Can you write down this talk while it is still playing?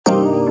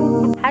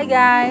Hi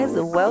guys,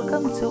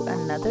 welcome to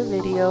another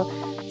video.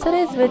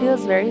 Today's video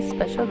is a very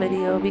special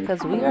video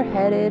because we are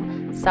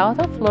headed south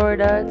of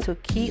Florida to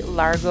Key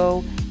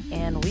Largo,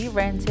 and we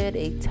rented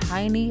a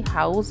tiny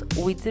house.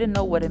 We didn't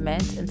know what it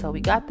meant until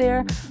we got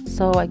there,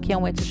 so I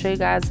can't wait to show you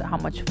guys how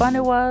much fun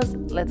it was.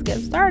 Let's get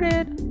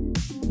started.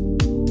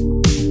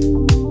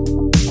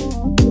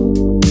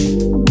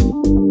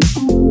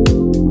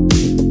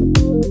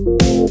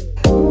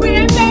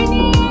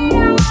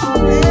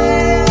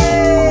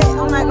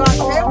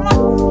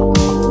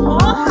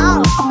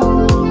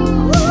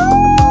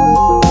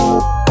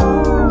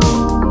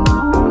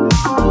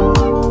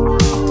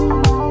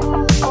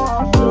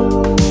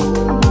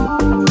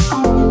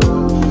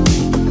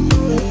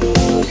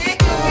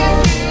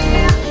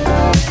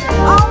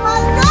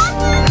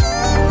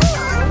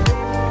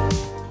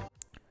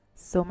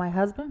 So my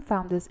husband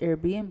found this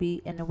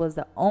Airbnb, and it was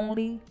the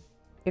only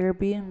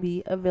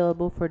Airbnb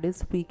available for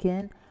this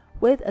weekend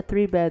with a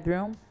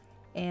 3-bedroom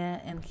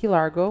and in Key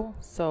Largo.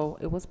 So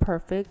it was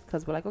perfect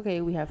because we're like, okay,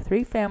 we have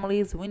 3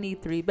 families, we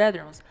need 3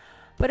 bedrooms.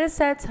 But it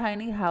said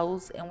tiny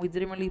house, and we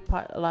didn't really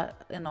put a lot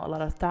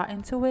of thought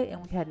into it,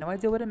 and we had no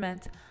idea what it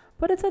meant.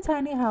 But it's a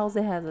tiny house.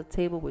 It has a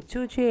table with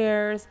 2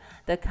 chairs.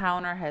 The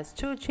counter has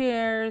 2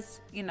 chairs,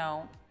 you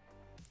know.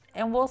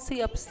 And we'll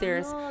see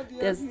upstairs.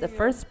 There's the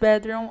first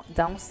bedroom.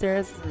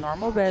 Downstairs is the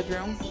normal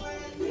bedroom.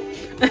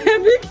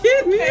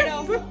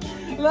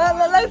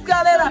 Let's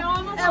galera.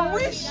 É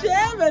muito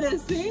chévere,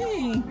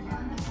 sim.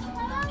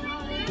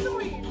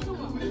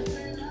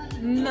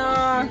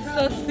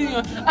 Nossa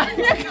senhora. A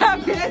minha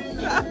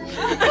cabeça.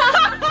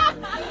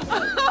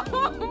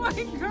 Oh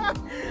my God.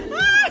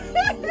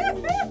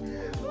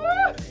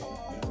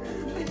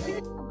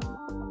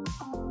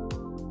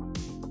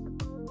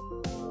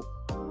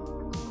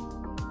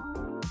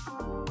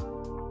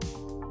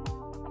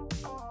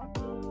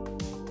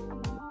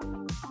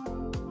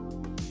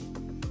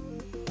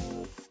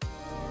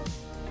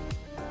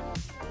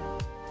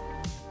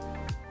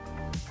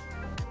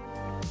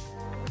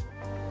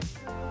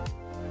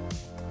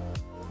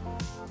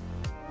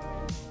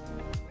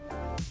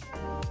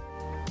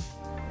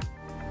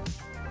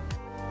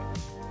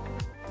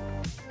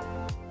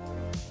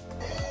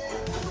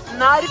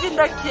 Not even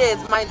the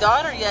kids. My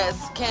daughter,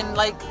 yes, can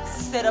like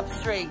sit up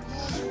straight.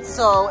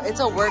 So it's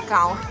a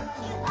workout.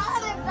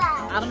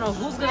 I don't know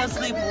who's gonna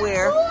sleep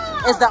where.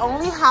 It's the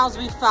only house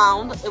we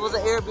found. It was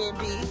an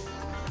Airbnb.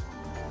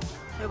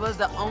 It was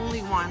the only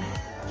one.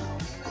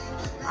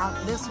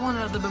 This one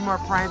has a little bit more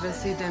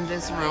privacy than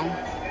this room.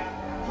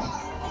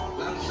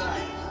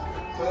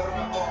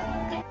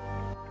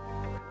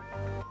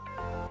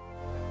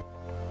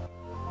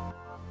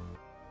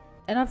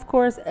 And of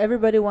course,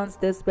 everybody wants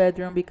this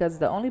bedroom because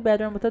the only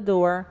bedroom with a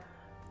door.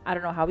 I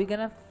don't know how we're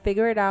gonna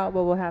figure it out,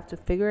 but we'll have to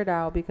figure it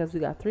out because we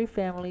got 3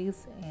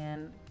 families,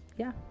 and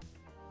yeah.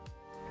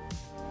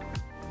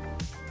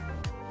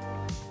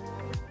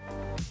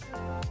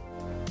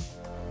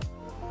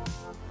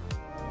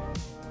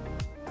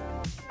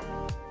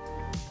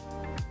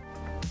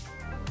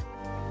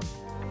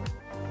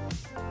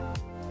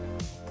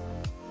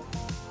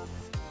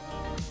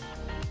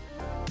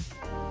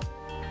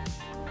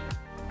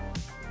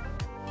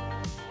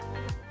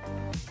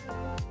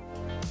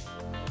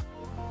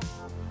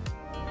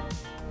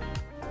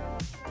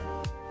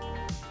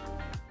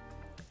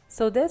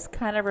 So this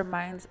kind of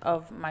reminds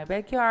of my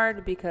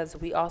backyard because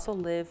we also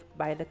live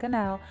by the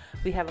canal.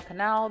 We have a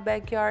canal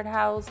backyard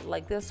house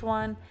like this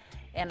one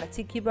and a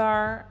tiki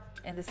bar,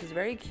 and this is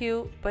very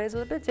cute, but it's a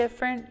little bit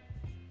different.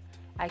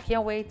 I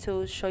can't wait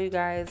to show you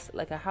guys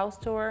like a house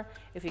tour.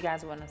 If you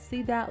guys want to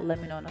see that, let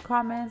me know in the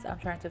comments. I'm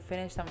trying to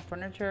finish some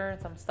furniture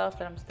and some stuff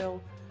that I'm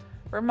still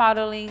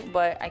remodeling,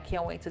 but I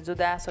can't wait to do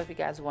that. So if you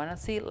guys want to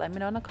see, let me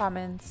know in the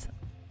comments.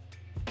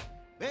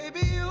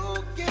 Baby,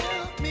 you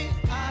give me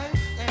ice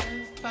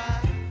and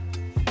fire.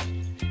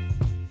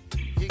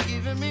 You're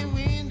giving me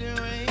wind and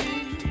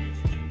rain.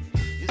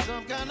 You're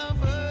some kind of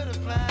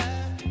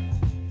butterfly.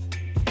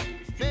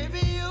 Baby,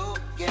 you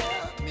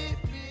give me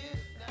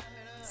midnight.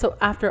 So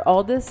after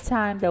all this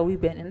time that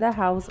we've been in the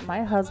house,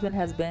 my husband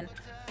has been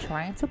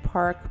trying to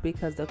park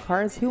because the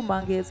car is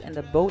humongous and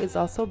the boat is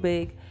also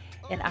big.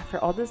 And after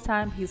all this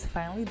time, he's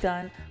finally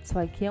done. So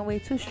I can't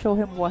wait to show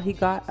him what he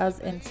got us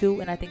into,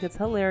 and I think it's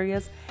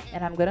hilarious.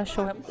 And I'm gonna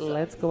show him.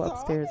 Let's go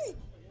upstairs.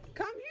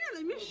 Come here,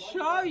 let me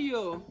show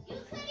you.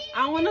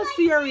 I want to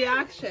see your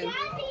reaction.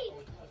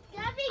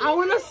 I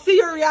want to see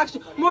your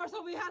reaction. More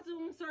so we have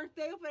to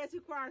sorteio para esse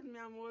quarto,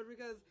 meu amor,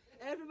 because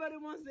everybody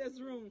wants this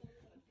room.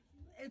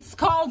 It's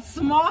called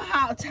small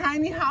house,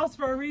 tiny house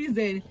for a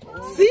reason.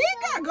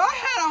 Siga, go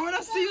ahead. I want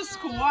to see you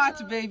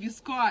squat, baby,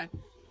 squat.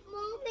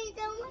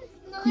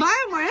 Vai,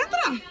 amor,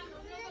 entra.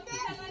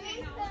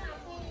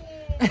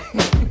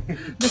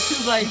 This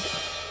is like,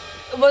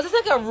 was this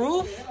like a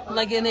roof?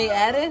 Like, and they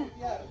added?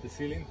 The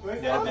ceiling?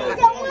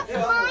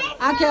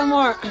 Okay,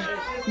 more.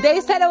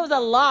 They said it was a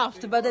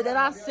loft, but they did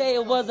not say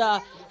it was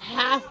a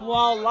half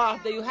wall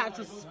loft that you have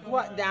to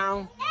squat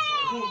down.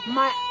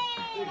 My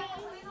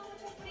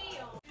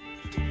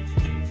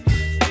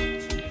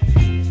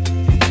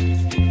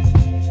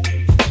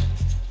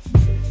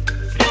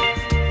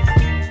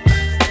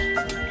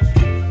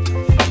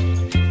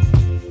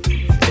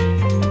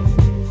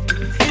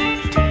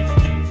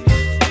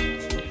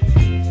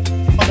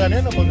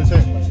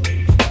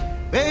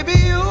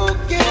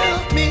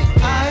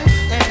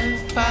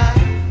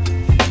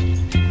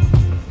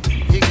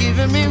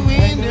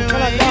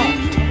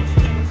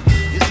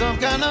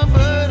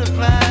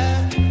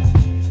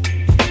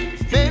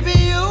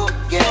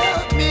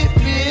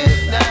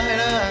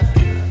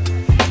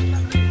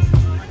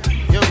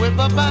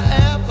up my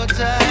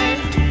appetite.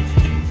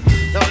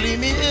 Don't leave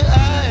me here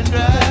high and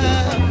dry.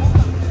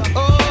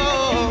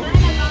 Oh,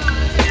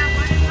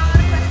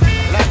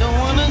 well, I don't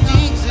wanna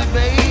jinx it,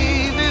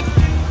 baby.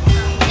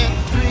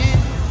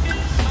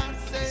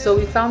 So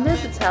we found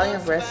this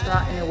Italian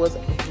restaurant and it was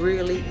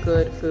really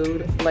good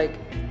food, like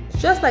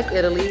just like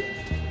Italy,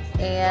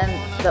 and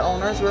the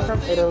owners were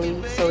from Italy,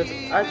 so it's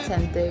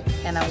authentic.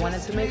 And I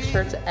wanted to make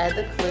sure to add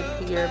the clip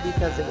here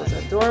because it was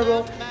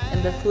adorable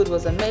and the food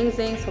was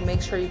amazing. So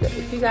make sure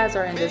if you guys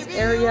are in this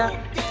area,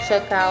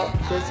 check out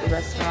this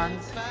restaurant.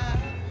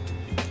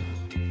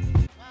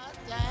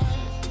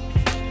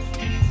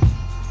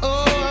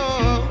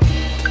 Oh,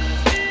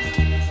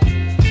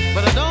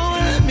 but I don't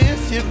wanna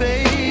miss you,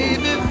 baby.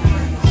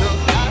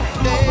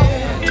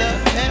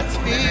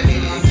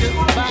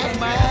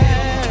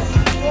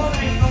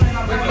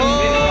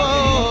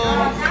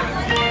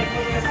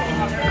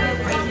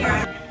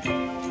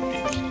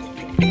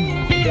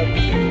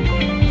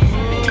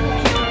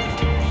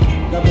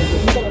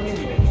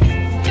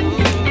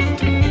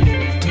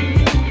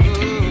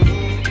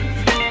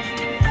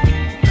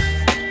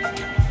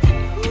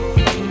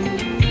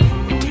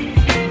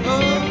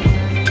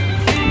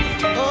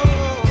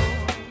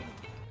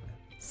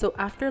 So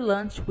after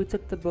lunch, we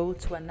took the boat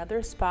to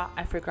another spot.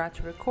 I forgot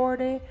to record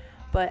it,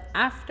 but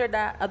after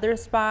that other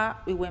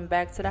spot, we went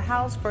back to the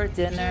house for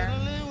dinner.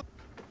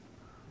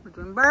 We're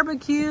doing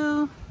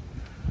barbecue.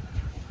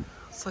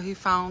 So he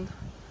found...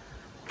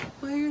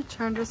 Where you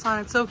turned this on?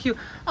 It's so cute.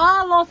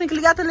 Ah, Lon, tem que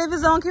ligar a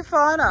televisão aqui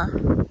fora.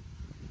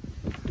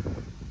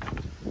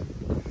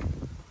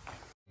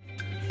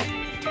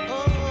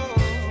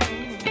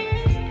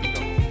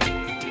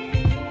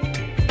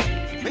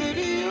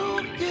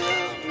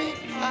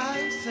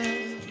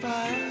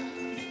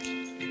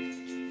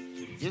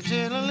 You're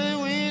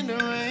chilling in the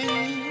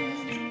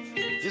rain.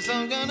 You're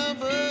some kind of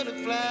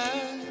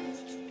butterfly.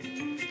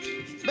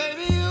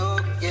 Baby, you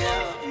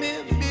give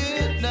me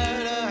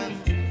midnight.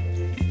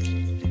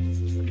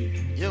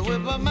 You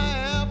whip up my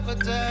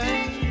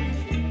appetite.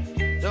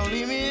 Don't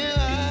leave me here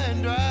high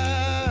and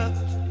dry.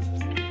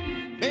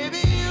 Baby,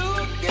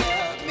 you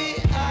give me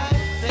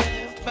ice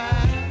and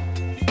fire.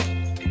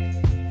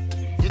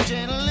 You're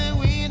channeling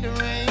wind and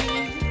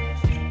rain.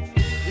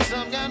 You're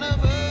some kind of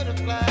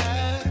butterfly.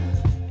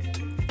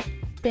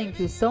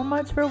 Thank you so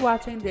much for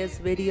watching this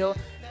video.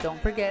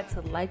 Don't forget to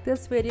like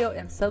this video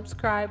and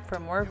subscribe for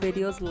more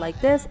videos like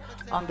this.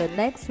 On the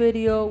next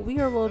video, we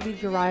will be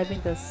driving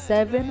the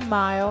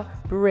 7-mile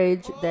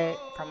bridge that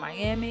from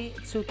Miami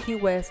to Key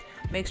West.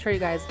 Make sure you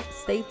guys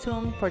stay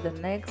tuned for the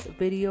next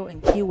video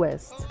in Key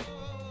West.